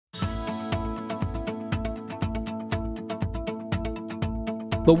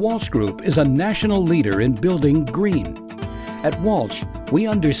The Walsh Group is a national leader in building green. At Walsh, we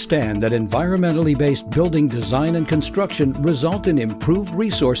understand that environmentally based building design and construction result in improved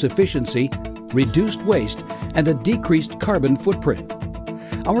resource efficiency, reduced waste, and a decreased carbon footprint.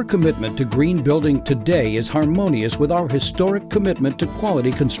 Our commitment to green building today is harmonious with our historic commitment to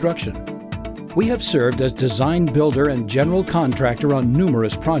quality construction. We have served as design builder and general contractor on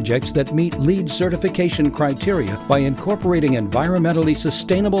numerous projects that meet LEED certification criteria by incorporating environmentally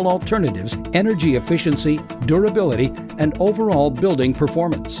sustainable alternatives, energy efficiency, durability, and overall building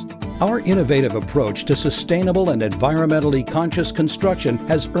performance. Our innovative approach to sustainable and environmentally conscious construction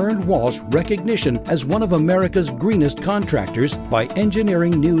has earned Walsh recognition as one of America's greenest contractors by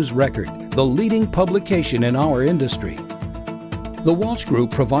Engineering News-Record, the leading publication in our industry. The Walsh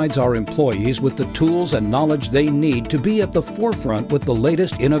Group provides our employees with the tools and knowledge they need to be at the forefront with the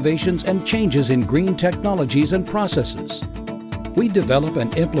latest innovations and changes in green technologies and processes. We develop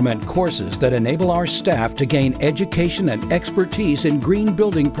and implement courses that enable our staff to gain education and expertise in green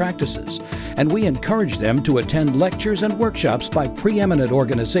building practices, and we encourage them to attend lectures and workshops by preeminent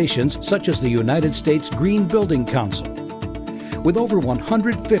organizations such as the United States Green Building Council. With over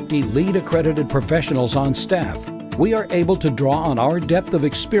 150 LEED accredited professionals on staff, we are able to draw on our depth of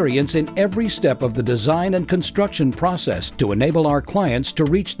experience in every step of the design and construction process to enable our clients to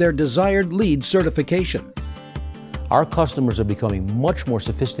reach their desired LEED certification. Our customers are becoming much more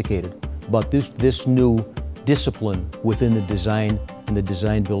sophisticated about this new discipline within the design and the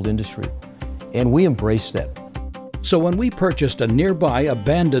design-build industry, and we embrace that. So when we purchased a nearby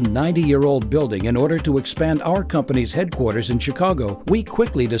abandoned 90-year-old building in order to expand our company's headquarters in Chicago, we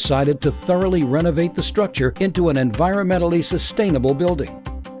quickly decided to thoroughly renovate the structure into an environmentally sustainable building.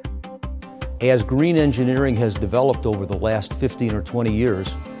 As green engineering has developed over the last 15 or 20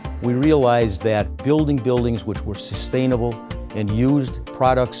 years, we realized that building buildings which were sustainable and used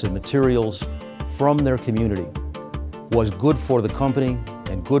products and materials from their community was good for the company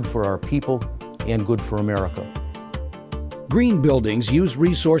and good for our people and good for America. Green buildings use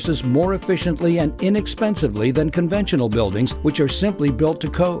resources more efficiently and inexpensively than conventional buildings, which are simply built to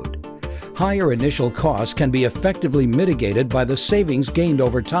code. Higher initial costs can be effectively mitigated by the savings gained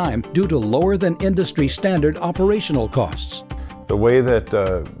over time due to lower than industry standard operational costs. The way that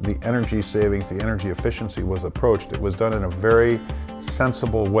the energy savings, the energy efficiency was approached, it was done in a very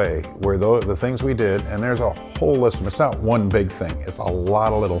sensible way, where the things we did, and there's a whole list of them, it's not one big thing, it's a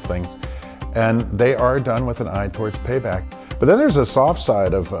lot of little things, and they are done with an eye towards payback. But then there's a soft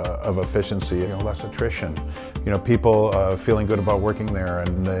side of efficiency, less attrition, people feeling good about working there,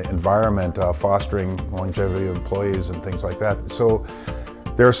 and the environment fostering longevity of employees and things like that. So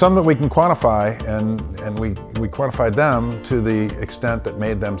there are some that we can quantify, and we quantified them to the extent that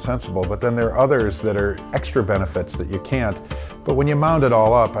made them sensible, but then there are others that are extra benefits that you can't. But when you mound it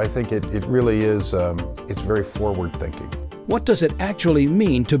all up, I think it really is, it's very forward thinking. What does it actually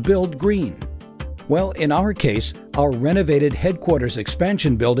mean to build green? Well, in our case, our renovated headquarters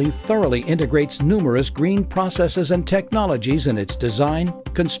expansion building thoroughly integrates numerous green processes and technologies in its design,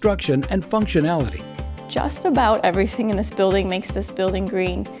 construction, and functionality. Just about everything in this building makes this building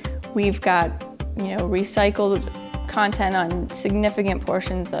green. We've got, recycled content on significant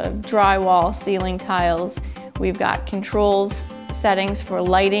portions of drywall, ceiling tiles. We've got controls settings for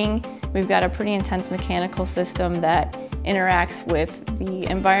lighting. We've got a pretty intense mechanical system that interacts with the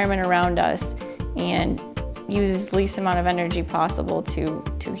environment around us and uses the least amount of energy possible to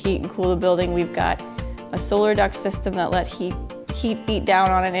heat and cool the building. We've got a solar duct system that let heat beat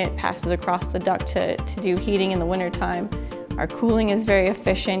down on it, and it passes across the duct to do heating in the wintertime. Our cooling is very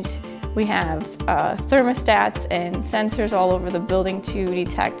efficient. We have thermostats and sensors all over the building to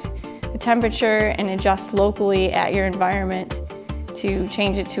detect the temperature and adjust locally at your environment to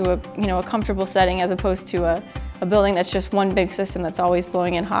change it to a comfortable setting, as opposed to a building that's just one big system that's always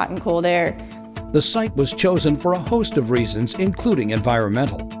blowing in hot and cold air. The site was chosen for a host of reasons, including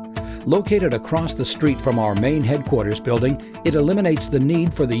environmental. Located across the street from our main headquarters building, it eliminates the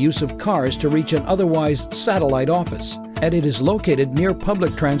need for the use of cars to reach an otherwise satellite office, and it is located near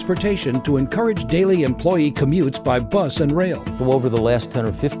public transportation to encourage daily employee commutes by bus and rail. Over the last 10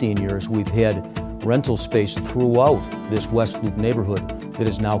 or 15 years, we've had rental space throughout this West Loop neighborhood that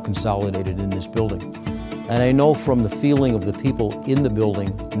is now consolidated in this building. And I know from the feeling of the people in the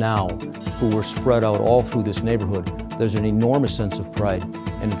building now, who were spread out all through this neighborhood, there's an enormous sense of pride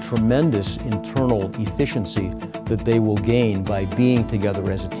and a tremendous internal efficiency that they will gain by being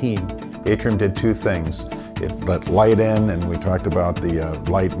together as a team. Atrium did two things. It let light in, and we talked about the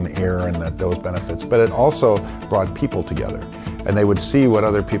light and air and those benefits, but it also brought people together. and they would see what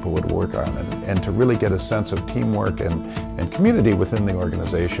other people would work on, and to really get a sense of teamwork and community within the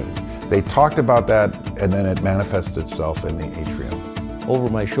organization. They talked about that, and then it manifested itself in the atrium. Over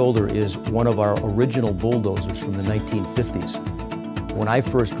my shoulder is one of our original bulldozers from the 1950s. When I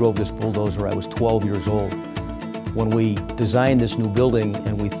first drove this bulldozer, I was 12 years old. When we designed this new building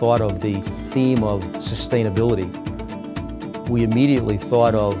and we thought of the theme of sustainability, we immediately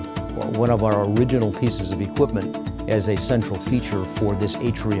thought of one of our original pieces of equipment as a central feature for this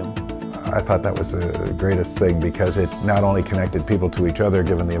atrium. I thought that was the greatest thing because it not only connected people to each other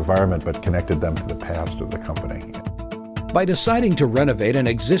given the environment, but connected them to the past of the company. By deciding to renovate an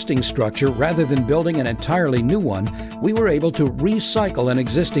existing structure rather than building an entirely new one, we were able to recycle an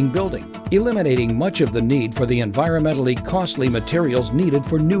existing building, eliminating much of the need for the environmentally costly materials needed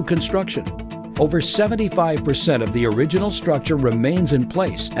for new construction. Over 75% of the original structure remains in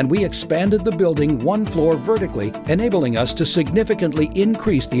place, and we expanded the building one floor vertically, enabling us to significantly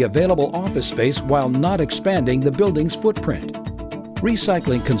increase the available office space while not expanding the building's footprint.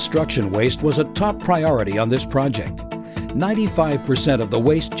 Recycling construction waste was a top priority on this project. 95% of the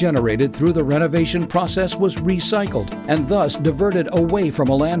waste generated through the renovation process was recycled and thus diverted away from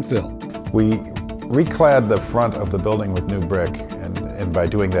a landfill. We reclad the front of the building with new brick, and by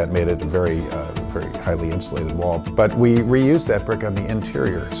doing that made it a very highly insulated wall. But we reused that brick on the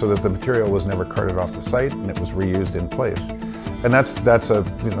interior so that the material was never carted off the site and it was reused in place. And that's a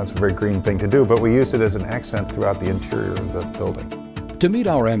very green thing to do, but we used it as an accent throughout the interior of the building. To meet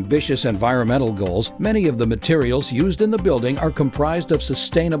our ambitious environmental goals, many of the materials used in the building are comprised of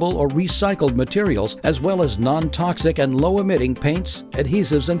sustainable or recycled materials, as well as non-toxic and low-emitting paints,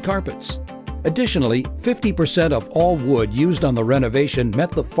 adhesives, and carpets. Additionally, 50% of all wood used on the renovation met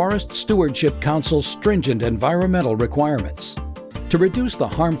the Forest Stewardship Council's stringent environmental requirements. To reduce the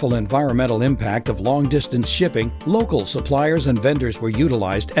harmful environmental impact of long-distance shipping, local suppliers and vendors were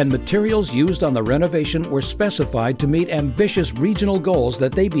utilized, and materials used on the renovation were specified to meet ambitious regional goals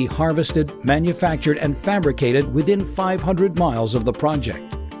that they be harvested, manufactured, and fabricated within 500 miles of the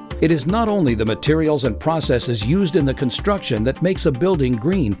project. It is not only the materials and processes used in the construction that makes a building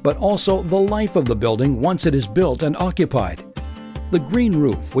green, but also the life of the building once it is built and occupied. The green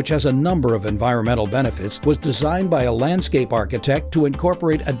roof, which has a number of environmental benefits, was designed by a landscape architect to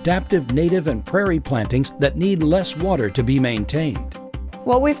incorporate adaptive native and prairie plantings that need less water to be maintained.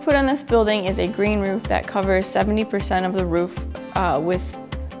 What we've put on this building is a green roof that covers 70% of the roof with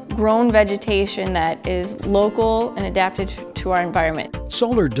grown vegetation that is local and adapted to our environment.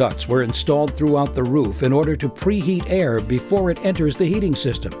 Solar ducts were installed throughout the roof in order to preheat air before it enters the heating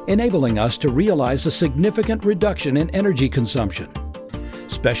system, enabling us to realize a significant reduction in energy consumption.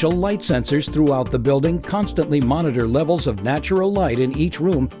 Special light sensors throughout the building constantly monitor levels of natural light in each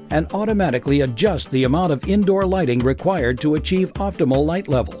room and automatically adjust the amount of indoor lighting required to achieve optimal light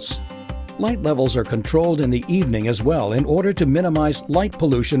levels. Light levels are controlled in the evening as well in order to minimize light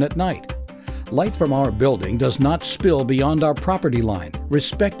pollution at night. Light from our building does not spill beyond our property line,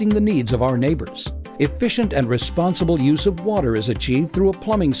 respecting the needs of our neighbors. Efficient and responsible use of water is achieved through a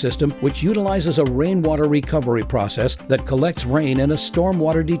plumbing system which utilizes a rainwater recovery process that collects rain in a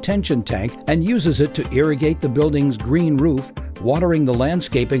stormwater detention tank and uses it to irrigate the building's green roof, watering the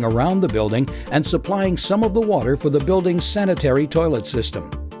landscaping around the building, and supplying some of the water for the building's sanitary toilet system.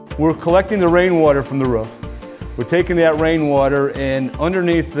 We're collecting the rainwater from the roof. We're taking that rainwater and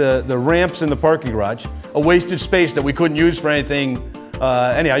underneath the ramps in the parking garage, a wasted space that we couldn't use for anything.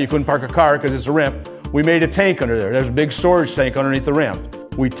 Anyhow, you couldn't park a car because it's a ramp. We made a tank under there. There's a big storage tank underneath the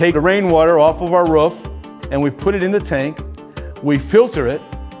ramp. We take the rainwater off of our roof and we put it in the tank. We filter it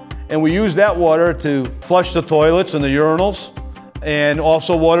and we use that water to flush the toilets and the urinals and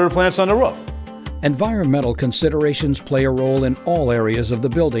also water the plants on the roof. Environmental considerations play a role in all areas of the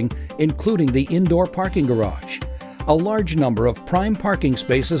building, including the indoor parking garage. A large number of prime parking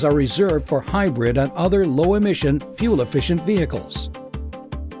spaces are reserved for hybrid and other low-emission, fuel-efficient vehicles.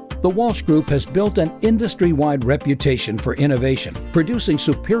 The Walsh Group has built an industry-wide reputation for innovation, producing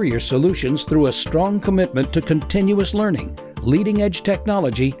superior solutions through a strong commitment to continuous learning, leading-edge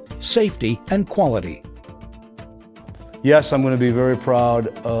technology, safety, and quality. Yes, I'm going to be very proud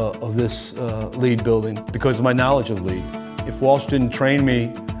of this LEED building because of my knowledge of LEED. If Walsh didn't train me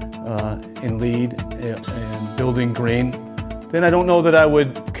in LEED and building green, then I don't know that I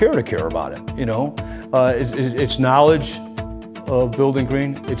would care about it, you know. It's knowledge of building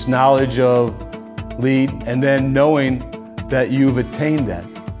green, it's knowledge of LEED, and then knowing that you've attained that.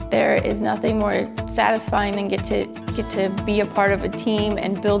 There is nothing more satisfying than get to be a part of a team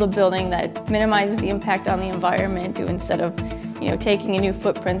and build a building that minimizes the impact on the environment instead of taking a new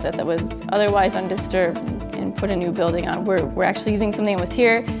footprint that was otherwise undisturbed and put a new building on. We're actually using something that was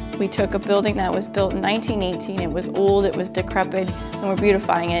here. We took a building that was built in 1918. It was old, it was decrepit, and we're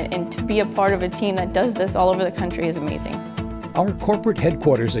beautifying it. And to be a part of a team that does this all over the country is amazing. Our corporate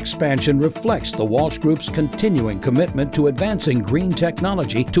headquarters expansion reflects the Walsh Group's continuing commitment to advancing green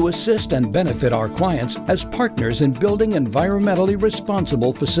technology to assist and benefit our clients as partners in building environmentally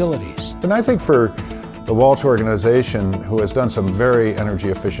responsible facilities. And I think for the Walsh organization, who has done some very energy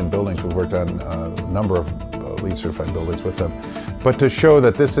efficient buildings, we've worked on a number of LEED certified buildings with them, but to show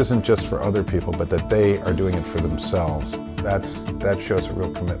that this isn't just for other people, but that they are doing it for themselves, that shows a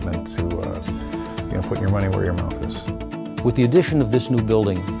real commitment to putting your money where your mouth is. With the addition of this new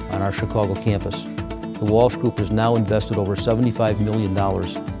building on our Chicago campus, the Walsh Group has now invested over $75 million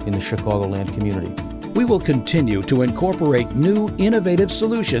in the Chicagoland community. We will continue to incorporate new, innovative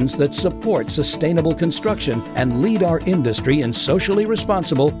solutions that support sustainable construction and lead our industry in socially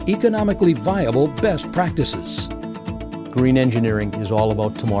responsible, economically viable best practices. Green engineering is all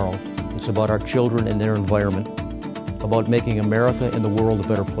about tomorrow. It's about our children and their environment, about making America and the world a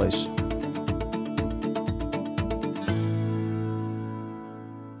better place.